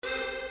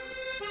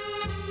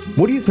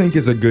What do you think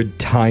is a good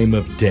time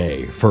of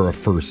day for a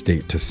first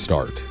date to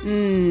start?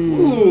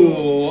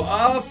 Ooh,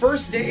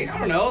 first date, I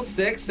don't know,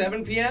 6,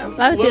 7 p.m.?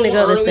 I was going to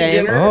go the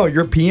same. Oh,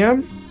 you're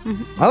PM?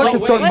 I like to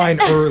start mine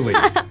early.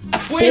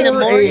 4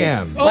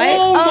 a.m.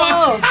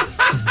 Oh,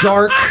 It's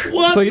dark,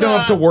 so you don't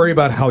have to worry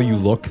about how you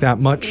look that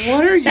much.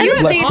 what are you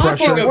Less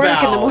talking pressure.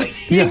 about?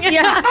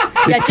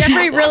 Yeah,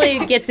 Jeffrey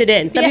really gets it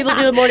in. Some people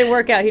do a morning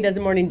workout. He does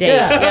a morning date.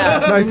 Yeah.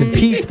 It's nice and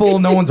peaceful.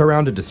 No one's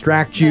around to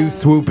distract you,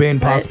 swoop in,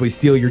 possibly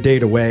steal your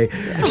date away.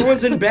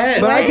 Everyone's in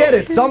bed. But I get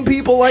it. Some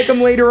people like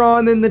them later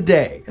on in the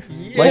day.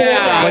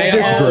 Like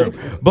this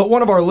group. But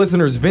one of our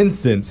listeners,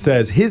 Vincent,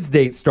 says his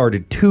date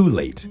started too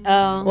late.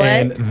 Oh. What?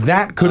 And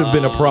that could have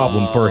been a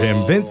problem for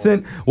him.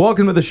 Vincent,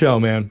 welcome to the show,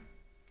 man.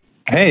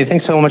 Hey,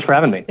 thanks so much for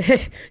having me.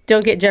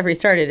 Don't get Jeffrey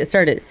started. It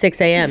started at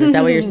 6 a.m. Is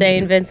that what you're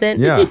saying, Vincent?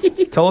 Yeah.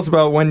 Tell us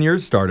about when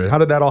yours started. How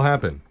did that all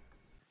happen?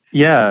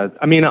 Yeah,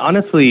 I mean,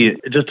 honestly,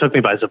 it just took me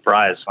by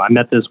surprise. I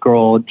met this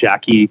girl,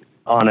 Jackie,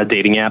 on a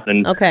dating app,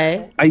 and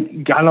Okay. I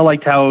kind of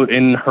liked how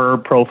in her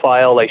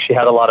profile, like, she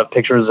had a lot of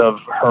pictures of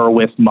her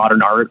with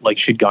modern art. Like,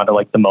 she'd gone to,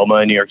 like, the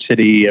MoMA in New York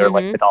City or,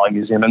 like, the Dolly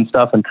Museum and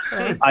stuff. And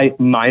I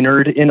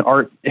minored in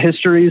art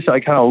history, so I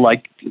kind of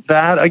liked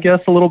that, I guess,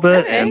 a little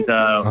bit. Okay. And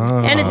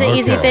And it's an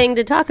easy thing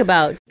to talk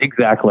about.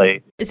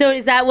 exactly. So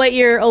is that what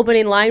your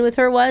opening line with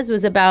her was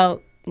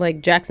about,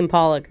 like, Jackson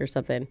Pollock or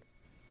something?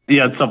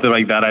 Yeah, it's something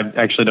like that. I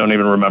actually don't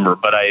even remember,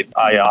 but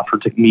I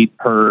offered to meet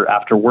her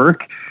after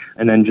work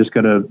and then just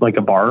go to like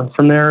a bar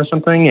from there or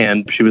something.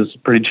 And she was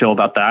pretty chill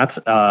about that.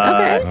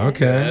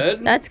 Okay.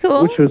 That's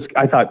cool. Which was,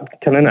 I thought,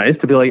 kind of nice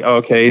to be like, oh,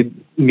 okay,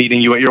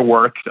 meeting you at your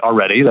work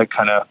already. That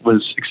kind of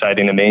was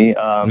exciting to me.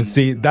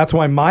 See, that's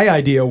why my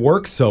idea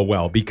works so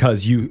well,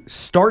 because you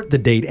start the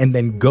date and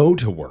then go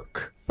to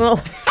work. Well,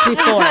 before.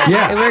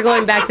 Yeah. And we're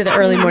going back to the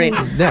early morning.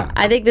 Yeah.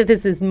 I think that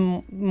this is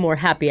more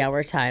happy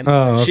hour time.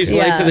 Oh, okay. She's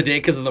late to the date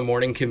because of the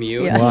morning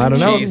commute. Yeah. Well, I don't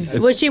know. Jeez.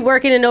 Was she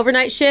working an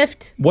overnight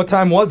shift? What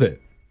time was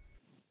it?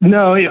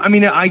 No, I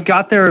mean, I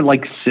got there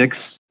like 6,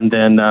 and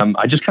then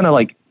I just kind of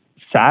like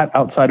sat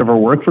outside of her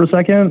work for a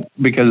second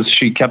because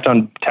she kept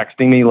on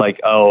texting me like,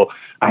 oh,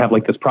 I have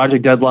like this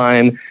project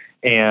deadline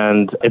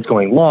and it's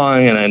going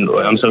long and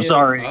I'm so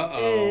sorry.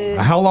 Uh-oh.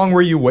 How long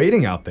were you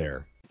waiting out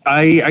there?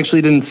 I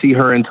actually didn't see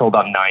her until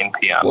about 9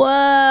 p.m. Whoa.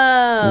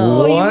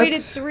 Oh, you What? waited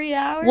 3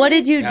 hours? What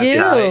did you do?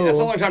 That's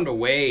a long time to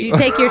wait. Did you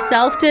take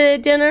yourself to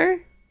dinner?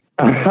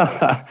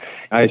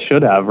 I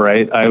should have,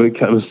 right? I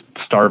was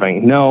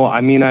starving. No,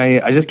 I mean,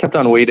 I just kept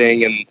on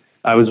waiting, and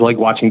I was like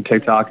watching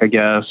TikTok, I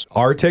guess.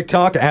 Our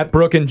TikTok at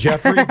Brooke and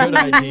Jeffrey. Good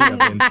idea,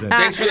 Vincent.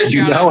 Thanks for the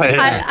You shout know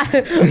out.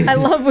 it. I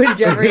love when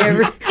Jeffrey,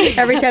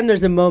 every time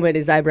there's a moment,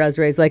 his eyebrows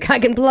raise like, I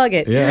can plug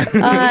it.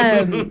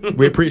 Yeah.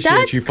 We appreciate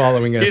That's- you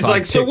following us He's on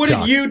like, so what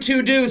TikTok. did you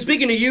two do?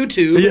 Speaking of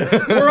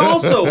YouTube, we're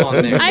also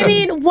on there. I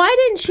mean, why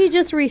didn't she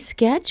just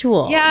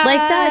reschedule? Yeah. Like,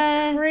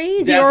 that's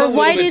crazy. That's a or little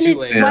why bit didn't too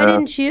late. why Yeah.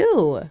 didn't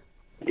you?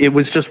 It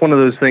was just one of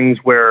those things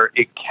where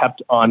it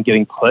kept on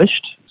getting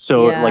pushed.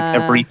 So Yeah. like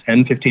every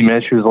 10, 15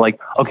 minutes, she was like,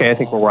 okay, I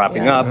think we're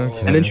wrapping Yeah. up.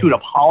 Okay. And then she would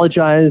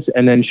apologize.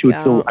 And then she would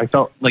Yeah. I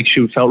felt like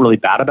she felt really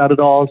bad about it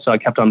all. So I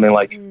kept on being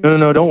like,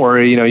 no, don't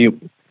worry. You know, you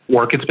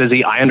work, it's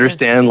busy. I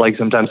understand. Like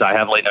sometimes I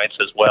have late nights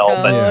as well.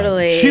 But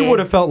Totally. She would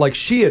have felt like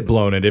she had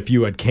blown it if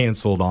you had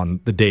canceled on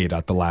the date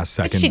at the last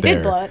second. She there.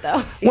 did blow it,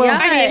 though. Well,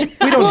 Yeah.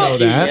 we don't know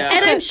that. Yeah.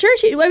 And I'm sure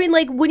I mean,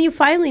 like, when you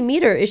finally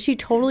meet her, is she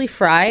totally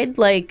fried?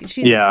 Like,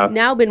 she's Yeah.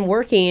 now been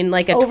working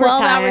like a Overtime,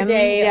 12-hour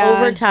day, yeah.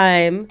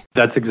 overtime.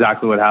 that's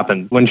exactly what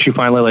happened. When she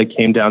finally like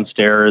came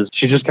downstairs,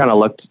 she just kind of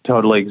looked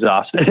totally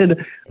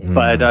exhausted,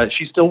 but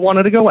she still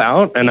wanted to go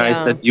out. And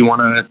Yeah. I said, you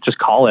want to just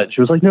call it?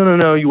 She was like,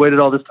 no, you waited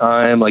all this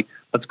time. Like,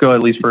 let's go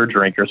at least for a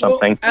drink or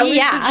something. Well, at least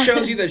Yeah. it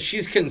shows you that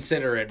she's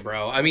considerate,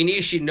 bro. I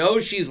mean, she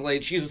knows she's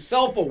late. She's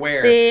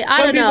self-aware. See, I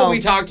Some don't people know. we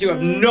talk to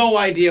have no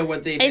idea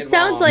what they did It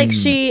sounds wrong. like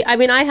I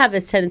mean, I have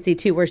this tendency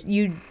too where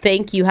you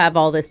think you have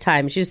all this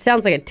time. She just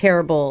sounds like a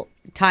terrible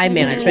time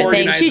management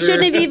thing. She Organizer.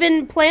 shouldn't have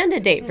even planned a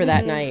date for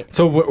that night.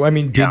 So, I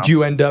mean, did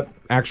you end up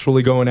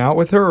actually going out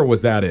with her, or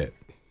was that it?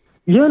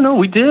 Yeah, no,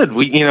 we did.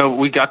 We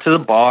got to the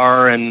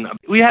bar and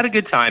we had a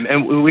good time.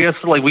 And we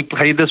also we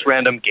played this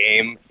random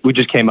game. We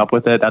just came up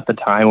with it at the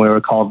time. We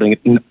were called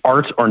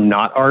art or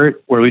not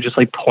art, where we just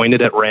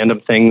pointed at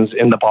random things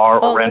in the bar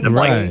or random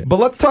Right. But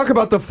let's talk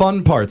about the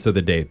fun parts of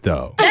the date,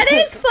 though. That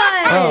is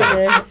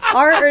fun.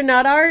 Art or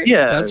not art?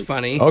 Yeah, That's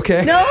funny.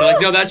 Okay. No. They're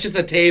like, no, that's just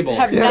a table.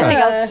 Have nothing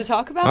else to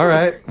talk about? All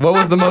right. What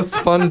was the most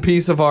fun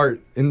piece of art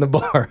in the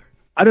bar?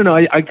 I don't know.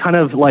 I kind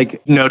of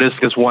noticed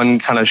this one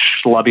kind of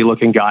schlubby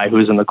looking guy who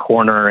was in the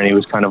corner and he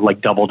was kind of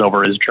doubled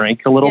over his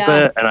drink a little Yeah.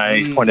 bit. And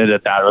I pointed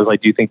at that. I was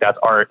like, do you think that's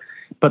art?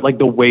 But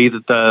the way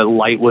that the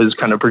light was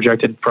kind of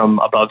projected from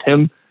above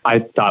him, I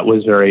thought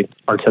was very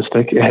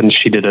artistic, and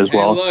she did as Hey,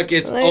 well. look,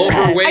 it's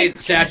overweight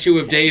statue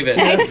of David.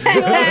 I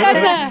feel like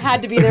that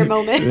had to be their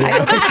moment.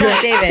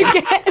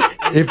 David.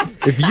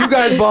 If you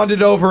guys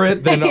bonded over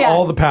it, then Yeah.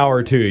 all the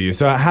power to you.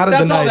 So how did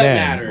That's the all night that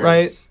end? matters.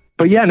 Right?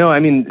 But yeah, no, I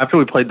mean, after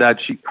we played that,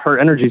 her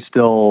energy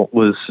still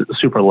was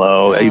super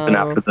low, even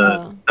after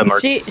the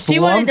march. She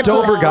wanted to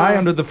Slumped over guy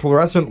under the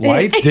fluorescent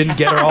lights didn't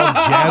get her all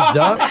jazzed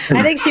up.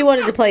 I think she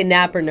wanted to play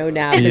nap or no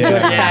nap. Is what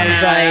it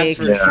sounds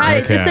like. God,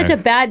 it's just such a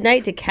bad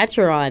night to catch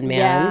her on,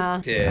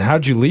 man. Yeah.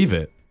 How'd you leave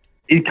it?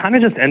 It kind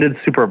of just ended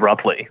super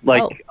abruptly.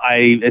 Like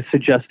I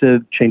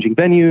suggested changing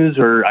venues,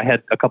 or I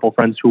had a couple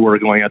friends who were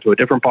going out to a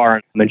different bar,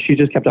 and she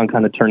just kept on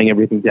kind of turning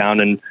everything down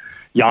and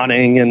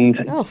yawning, and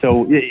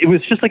so it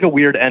was just like a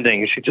weird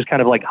ending. She just kind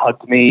of like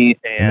hugged me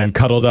and then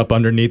cuddled up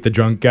underneath the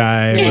drunk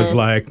guy and was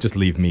like, just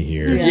leave me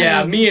here.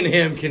 Yeah, me and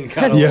him can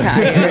cuddle.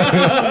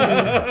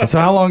 So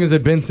how long has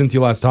it been since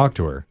you last talked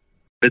to her?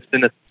 It's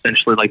been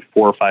essentially like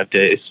 4 or 5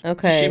 days.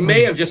 Okay. She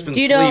may have just been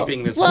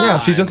sleeping this whole time. Yeah,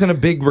 she's just in a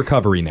big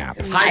recovery nap.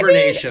 It's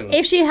hibernation. I mean,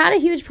 if she had a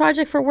huge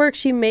project for work,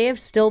 she may have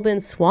still been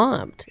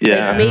swamped.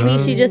 Yeah. Like, maybe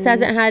she just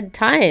hasn't had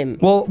time.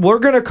 Well, we're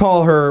going to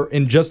call her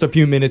in just a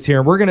few minutes here,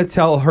 and we're going to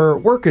tell her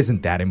work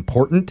isn't that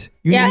important.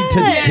 You need to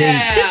date.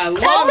 That's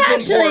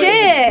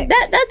actually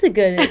that's a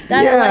good. I like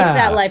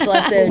that life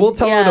lesson. We'll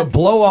tell her to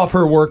blow off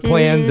her work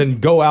plans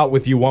and go out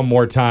with you one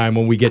more time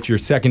when we get your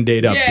second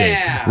date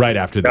update right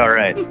after this. All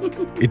right.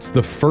 It's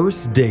the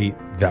first date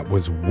that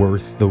was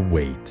worth the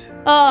wait.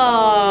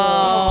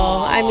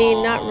 Oh, I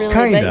mean, not really,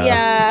 Kinda. but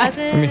yeah.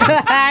 I mean,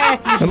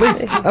 at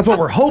least that's what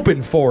we're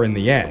hoping for in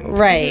the end.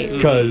 Right.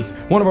 Because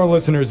one of our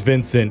listeners,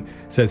 Vincent,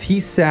 says he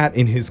sat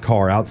in his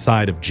car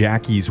outside of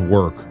Jackie's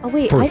work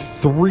for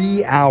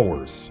 3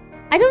 hours.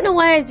 I don't know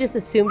why I just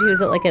assumed he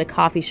was at a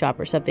coffee shop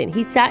or something.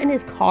 He sat in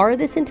his car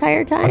this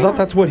entire time? I thought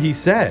that's what he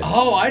said.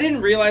 Oh, I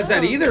didn't realize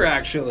that either,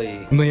 actually.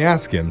 Let me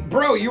ask him.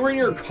 Bro, you were in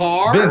your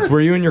car? Vince,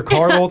 were you in your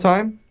car the whole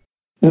time?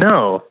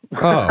 No.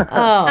 Oh.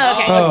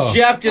 Okay.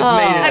 Jeff just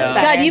made it up.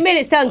 God, you made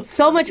it sound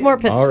so much more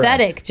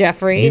pathetic,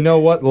 Jeffrey. You know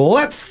what?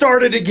 Let's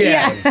start it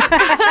again.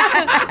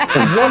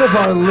 One of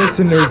our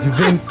listeners,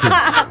 Vincent,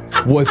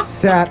 was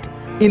sat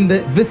in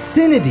the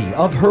vicinity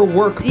of her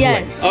workplace.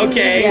 Yes.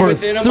 Okay, for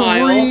within a 3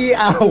 mile.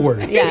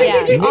 hours.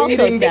 Yeah. Also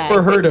Waiting sad.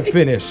 for her to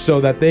finish so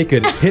that they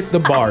could hit the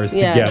bars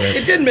together.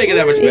 It didn't make it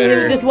that much He better.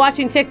 was just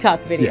watching TikTok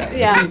videos.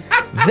 See,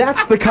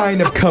 that's the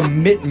kind of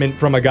commitment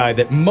from a guy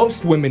that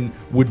most women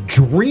would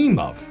dream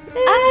of.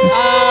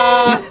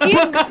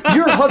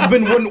 Your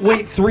husband wouldn't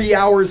wait 3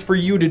 hours for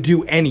you to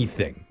do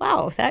anything.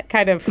 Wow, that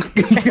kind of felt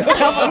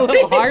a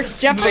little harsh,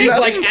 Jeffrey. He's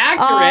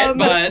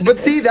accurate, But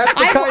see, that's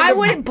the kind I of...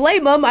 wouldn't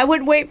blame him. I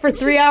wouldn't wait for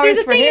 3 hours There's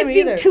a for thing him is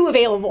being either. too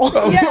available.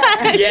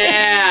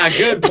 Yeah,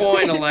 good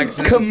point,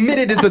 Alexis.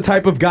 Committed is the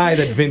type of guy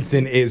that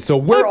Vincent is, so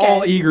we're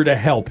all eager to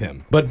help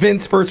him. But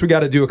Vince, first we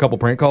got to do a couple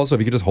prank calls, so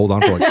if you could just hold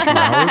on for 2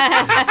 hours.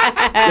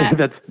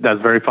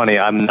 That's very funny.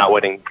 I'm not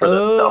waiting for this.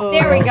 So.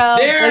 There we go.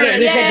 There He's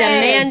it a is.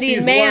 demanding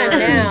He's man learned.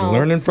 now. He's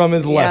learning from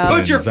his lessons.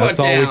 Put your foot That's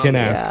all we down. can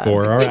ask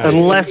for. All right.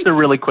 Unless they're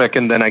really quick,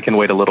 and then I can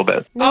wait a little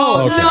bit.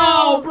 Oh, Okay.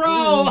 no,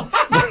 bro.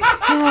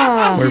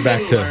 We're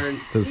back to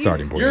the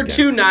starting point. You're again.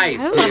 too nice,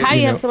 I don't know dude. how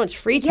you have so much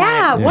free time.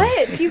 Yeah,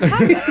 what? Do you have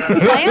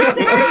plans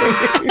there?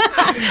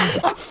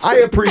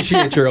 I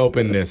appreciate your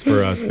openness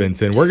for us,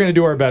 Vincent. We're going to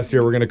do our best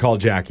here. We're going to call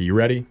Jackie. You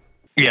ready?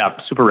 Yeah,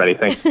 super ready.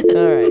 Thanks. All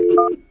right.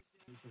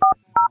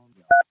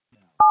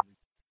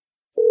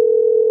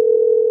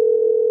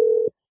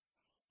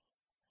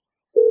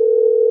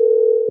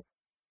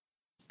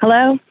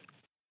 Hello?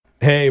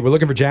 Hey, we're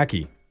looking for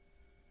Jackie.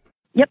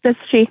 Yep, this is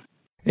she.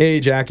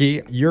 Hey,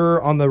 Jackie.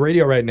 You're on the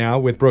radio right now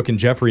with Brooke and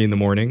Jeffrey in the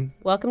morning.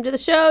 Welcome to the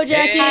show,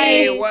 Jackie.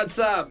 Hey, what's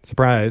up?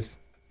 Surprise.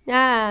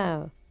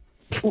 Oh.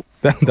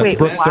 That's Wait,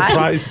 Brooke's why?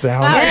 surprise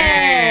sound.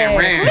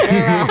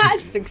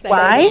 That's exciting.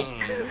 Why?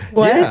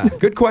 What? Yeah,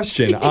 good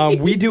question.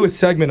 We do a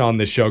segment on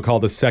this show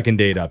called the Second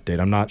Date Update.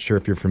 I'm not sure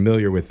if you're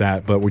familiar with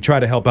that, but we try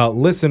to help out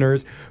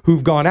listeners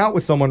who've gone out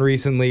with someone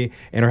recently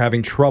and are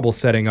having trouble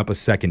setting up a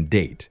second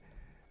date.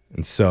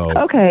 And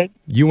so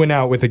you went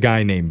out with a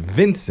guy named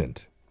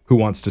Vincent who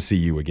wants to see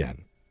you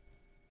again.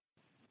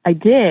 I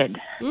did.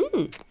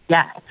 Yes.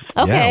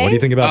 Okay. Yeah, what do you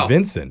think about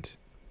Vincent?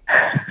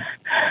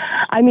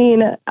 I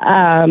mean,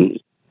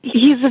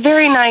 he's a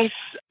very nice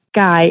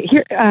guy.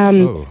 Here,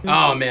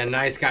 Oh, man,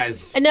 nice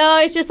guys. No,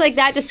 it's just like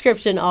that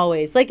description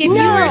always. Like if you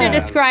were to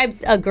describe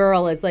a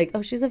girl as like,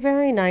 oh, she's a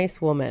very nice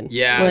woman.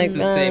 Yeah, like, it's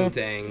the same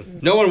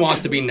thing. No one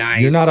wants to be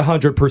nice. You're not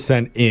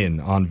 100%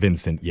 in on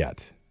Vincent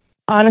yet.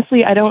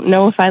 honestly, I don't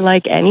know if I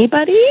like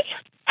anybody.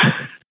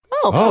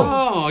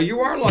 Oh, you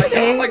are like,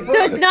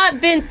 so it's not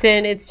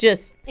Vincent, it's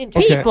just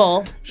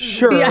people.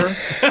 Sure.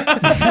 just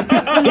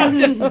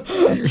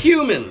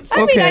humans.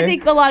 I mean, I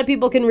think a lot of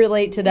people can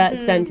relate to that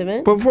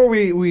sentiment. Before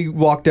we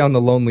walk down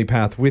the lonely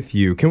path with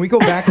you, can we go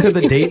back to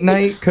the date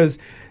night? Because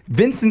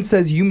Vincent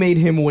says you made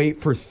him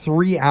wait for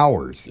 3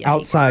 hours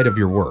outside of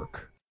your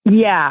work.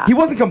 Yeah. He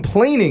wasn't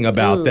complaining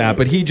about that,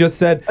 but he just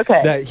said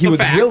that he was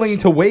willing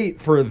to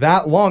wait for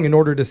that long in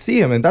order to see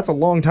him, and that's a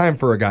long time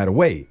for a guy to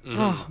wait.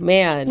 Oh,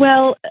 man.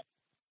 Well,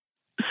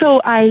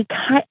 so I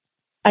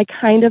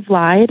kind of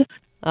lied.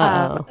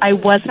 I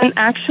wasn't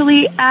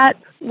actually at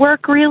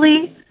work,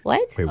 really.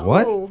 What? Wait,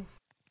 what?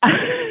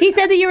 He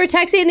said that you were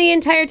texting the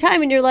entire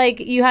time, and you're like,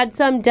 you had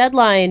some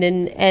deadline,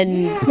 and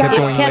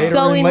it kept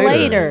going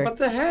later. What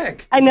the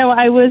heck? I know.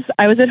 I was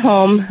at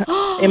home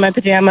in my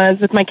pajamas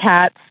with my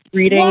cats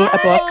reading a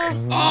book.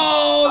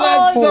 Oh,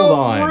 that's Hold so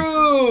on.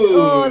 rude.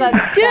 Oh,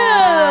 that's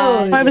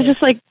bad. I was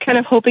just like kind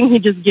of hoping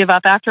he'd just give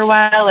up after a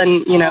while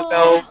and go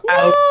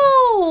out.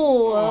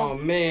 Oh,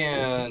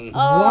 man.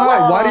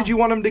 Why did you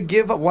want him to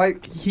give up? Why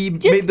he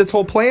made this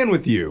whole plan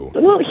with you?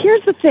 Well,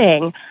 here's the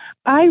thing.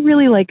 I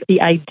really like the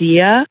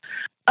idea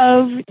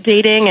of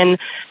dating and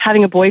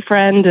having a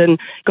boyfriend and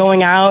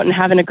going out and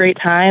having a great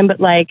time, but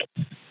like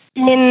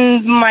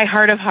in my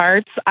heart of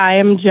hearts, I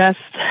am just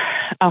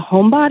a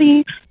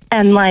homebody.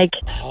 And like,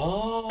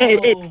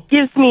 it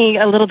gives me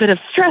a little bit of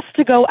stress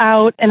to go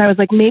out. And I was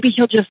like, maybe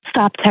he'll just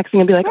stop texting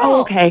and be like,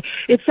 oh, okay,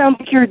 it sounds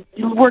like you're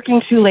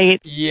working too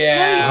late.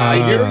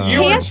 Yeah,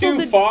 you were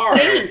too far.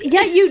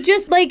 Yeah, you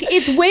just like,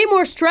 it's way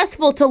more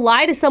stressful to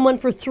lie to someone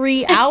for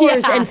 3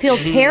 hours and feel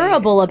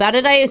terrible about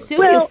it. I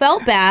assume you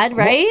felt bad,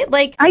 right?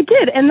 Like I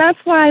did. And that's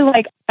why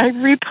like I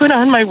re-put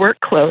on my work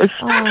clothes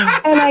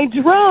and I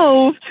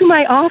drove to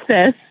my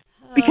office.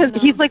 Because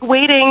he's like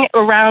waiting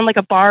around like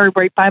a bar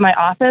right by my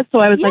office. So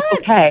I was like,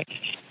 okay,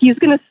 he's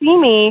going to see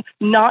me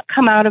not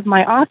come out of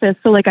my office.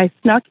 So like I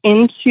snuck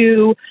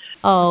into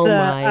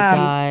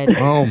my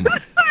God.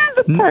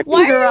 the parking Why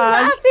are you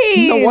garage.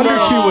 laughing? No wonder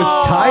she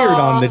was tired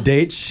on the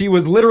date. She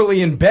was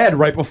literally in bed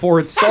right before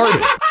it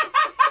started.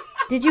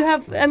 Did you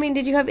have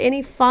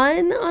any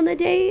fun on the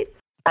date?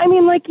 I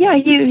mean, like, yeah,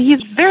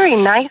 he's very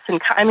nice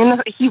and I mean,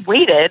 he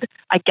waited,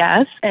 I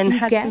guess, and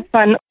had some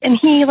fun. And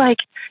he like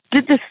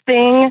did this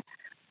thing.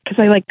 Because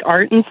I liked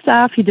art and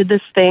stuff. He did this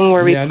thing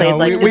where we played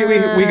like...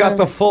 We got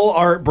the full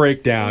art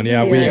breakdown.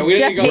 Yeah, we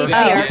Jeff hates the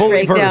art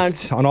fully breakdown.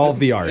 versed on all of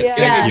the art. It's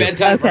going to be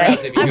bedtime for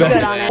us if you go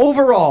good on it.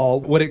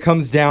 Overall, what it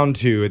comes down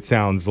to, it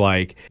sounds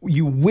like,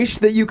 you wish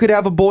that you could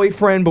have a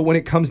boyfriend, but when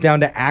it comes down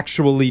to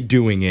actually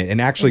doing it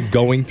and actually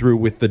going through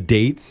with the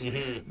dates,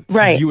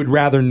 Right. you would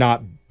rather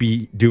not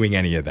be doing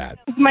any of that.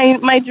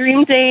 My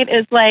dream date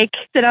is like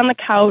sit on the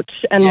couch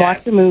and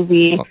watch a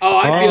movie. Oh,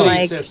 I feel you,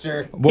 Like,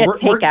 sister. Well,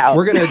 Get takeout.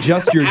 we're going to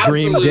adjust your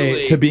dream Absolutely.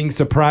 date to being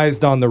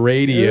surprised on the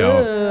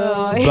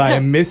radio by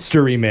a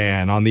mystery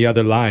man on the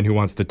other line who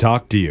wants to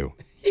talk to you.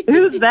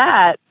 Who's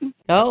that?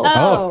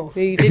 Oh,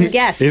 you didn't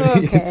guess.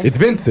 It's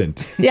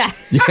Vincent. Yeah.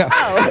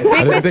 Yeah.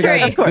 Big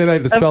mystery. I didn't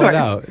have to spell it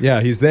out.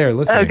 Yeah, he's there.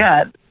 Listen. Oh,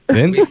 God.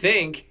 Vince? We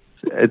think.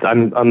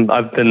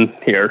 I've been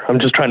here. I'm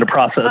just trying to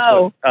process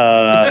Oh.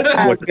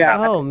 what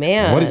God. Oh,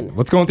 man.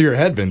 What's going through your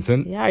head,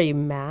 Vincent? Yeah, are you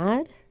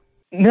mad?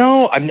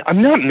 No,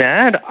 I'm not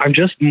mad. I'm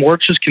just more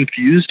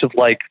confused of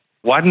like,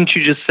 why didn't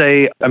you just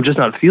say, I'm just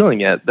not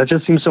feeling it? That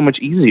just seems so much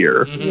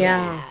easier.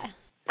 Yeah.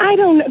 I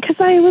don't know, because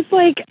I was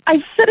like,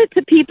 I've said it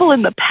to people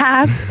in the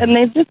past, and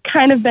they've just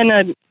kind of been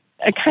a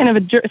kind of a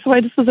jerk. So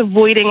I just was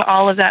avoiding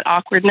all of that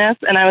awkwardness,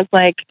 and I was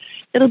like,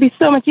 it'll be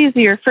so much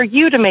easier for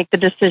you to make the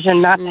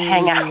decision not to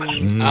hang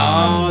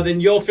out. Oh, then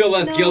you'll feel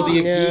less guilty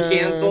if he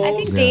cancels. I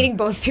think dating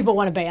both people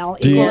want to bail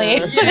Do you- equally.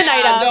 for the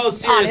night of, no,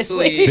 seriously.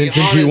 honestly.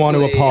 Vincent, do you want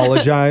to Honestly.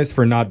 apologize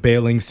for not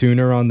bailing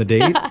sooner on the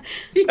date?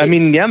 I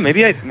mean, yeah,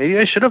 maybe I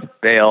should have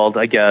bailed,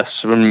 I guess.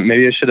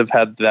 Maybe I should have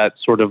had that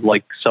sort of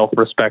like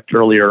self-respect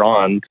earlier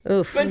on.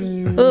 Oof.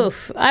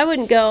 Oof. I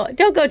wouldn't go.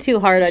 Don't go too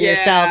hard on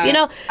yourself. You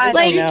know, I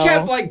like She don't know.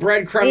 kept like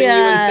breadcrumbing you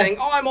Yeah. and saying,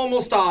 "Oh, I'm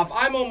almost off.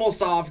 I'm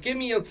almost off. Give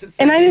me a."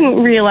 And I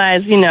didn't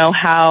realize,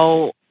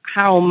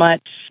 how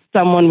much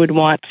someone would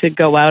want to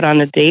go out on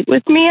a date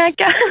with me, I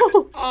guess.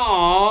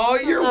 Oh,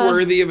 you're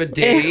worthy of a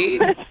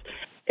date.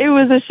 It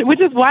was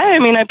which is why,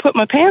 I put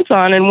my pants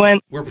on and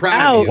went We're proud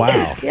out. of you.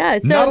 Wow. Yeah,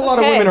 so Not a lot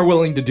of women are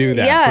willing to do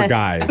that Yeah. for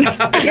guys.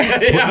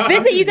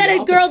 Vincent, you got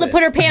a girl to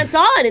put her pants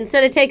on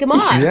instead of take them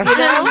off. Yeah. You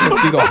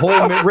know? Do the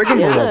whole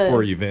rigmarole Yeah.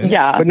 for you, Vince.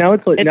 Yeah. But now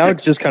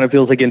it just kind of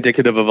feels like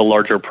indicative of a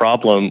larger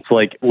problem. It's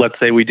like, let's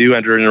say we do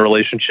enter in a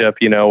relationship,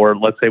 or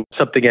let's say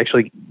something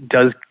actually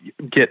does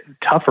get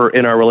tougher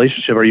in our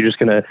relationship. Are you just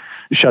going to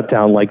shut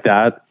down like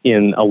that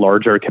in a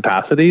larger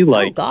capacity?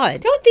 Like, Oh,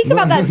 God. Don't think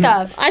about that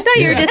stuff. I thought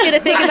you were just going to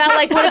think about,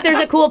 like, what if there's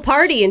a cool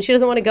party and she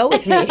doesn't want to go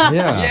with me? Yeah.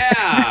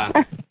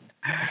 Yeah.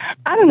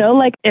 I don't know,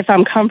 like if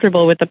I'm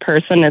comfortable with the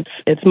person,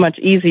 it's much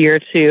easier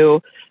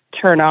to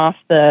turn off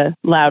the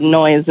loud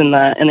noise in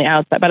the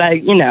outside. But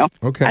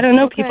Okay. I don't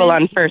know Okay. people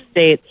on first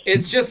dates.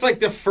 It's just like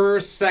the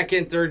first,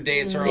 second, third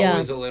dates are Yeah.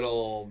 always a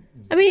little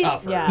I mean,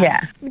 tougher. Yeah. Yeah.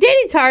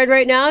 dating's hard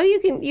right now. You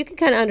can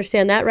kind of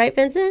understand that, right,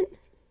 Vincent?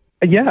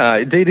 yeah,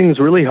 dating is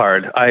really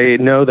hard. I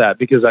know that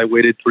because I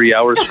waited 3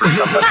 hours for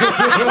somebody.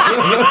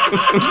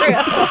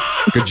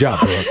 Good job,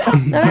 Brooke. All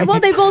right, well,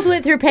 they both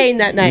went through pain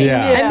that night.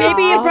 Yeah. And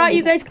maybe it brought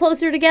you guys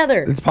closer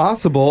together. It's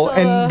possible.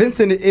 And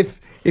Vincent, if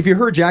you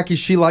heard Jackie,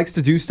 she likes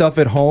to do stuff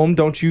at home.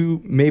 Don't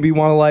you maybe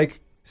want to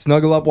like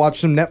snuggle up, watch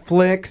some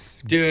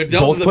Netflix. Dude, those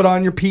both are the- put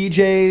on your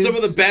PJs. Some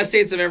of the best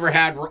dates I've ever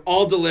had were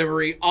all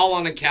delivery, all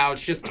on a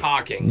couch, just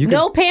talking.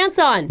 No pants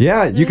on.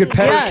 Yeah, you could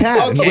pet Yeah. a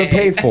cat and we'll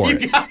pay for You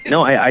it. guys-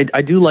 No, I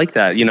do like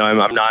that. You know,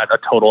 I'm not a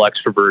total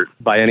extrovert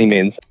by any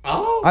means.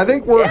 Oh. I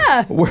think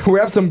we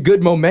have some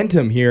good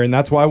momentum here, and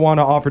that's why I want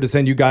to offer to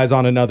send you guys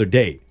on another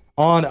date.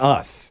 On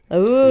us.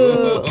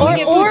 Ooh. Can we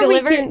get food Or we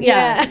delivered? can,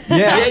 yeah.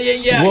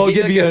 Yeah. We'll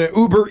give you an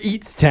Uber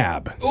Eats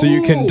tab so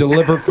you can Ooh.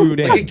 deliver food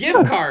in. Like a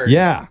gift card.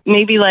 Yeah.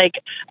 Maybe like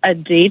a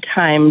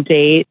daytime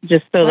date,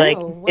 just so like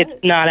what?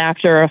 it's not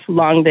after a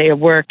long day of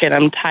work and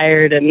I'm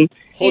tired and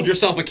Hold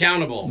yourself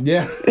accountable.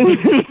 Yeah.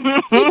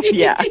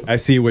 yeah. I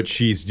see what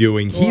she's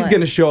doing. He's going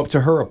to show up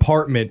to her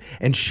apartment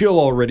and she'll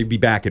already be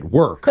back at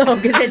work. Oh,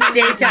 because it's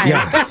daytime.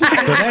 Yes. So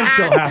then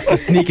she'll have to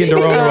sneak into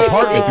her own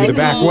apartment through the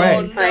back Oh,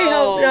 way, no. I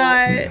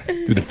hope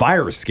not. through the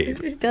fire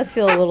escape. It does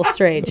feel a little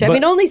strange. I But-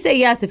 mean, only say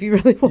yes if you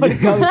really want to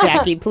go,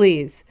 Jackie,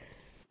 please.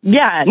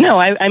 Yeah, no,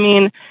 I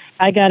mean,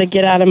 I got to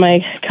get out of my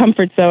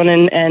comfort zone.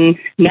 And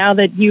now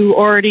that you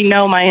already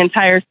know my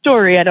entire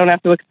story, I don't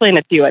have to explain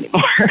it to you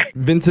anymore.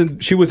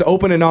 Vincent, she was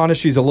open and honest.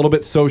 She's a little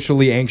bit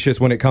socially anxious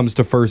when it comes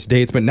to first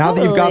dates. But now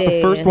that you've got the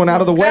Totally. first one out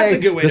of the That's way, a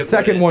good way the to put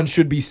second it. one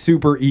should be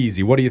super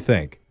easy. What do you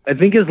think? I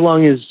think as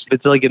long as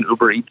it's like an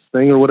Uber Eats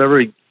thing or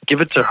whatever,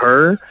 give it to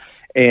her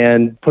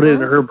and put it in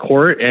her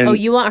court. And Oh,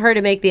 you want her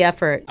to make the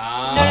effort.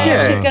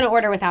 No, she's going to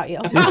order without you.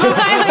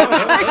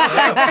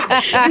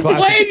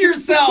 Blame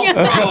yourself,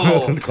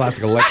 bro.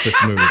 Classic Alexis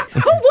move.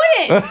 Who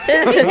wouldn't?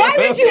 Why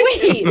would you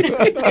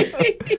wait?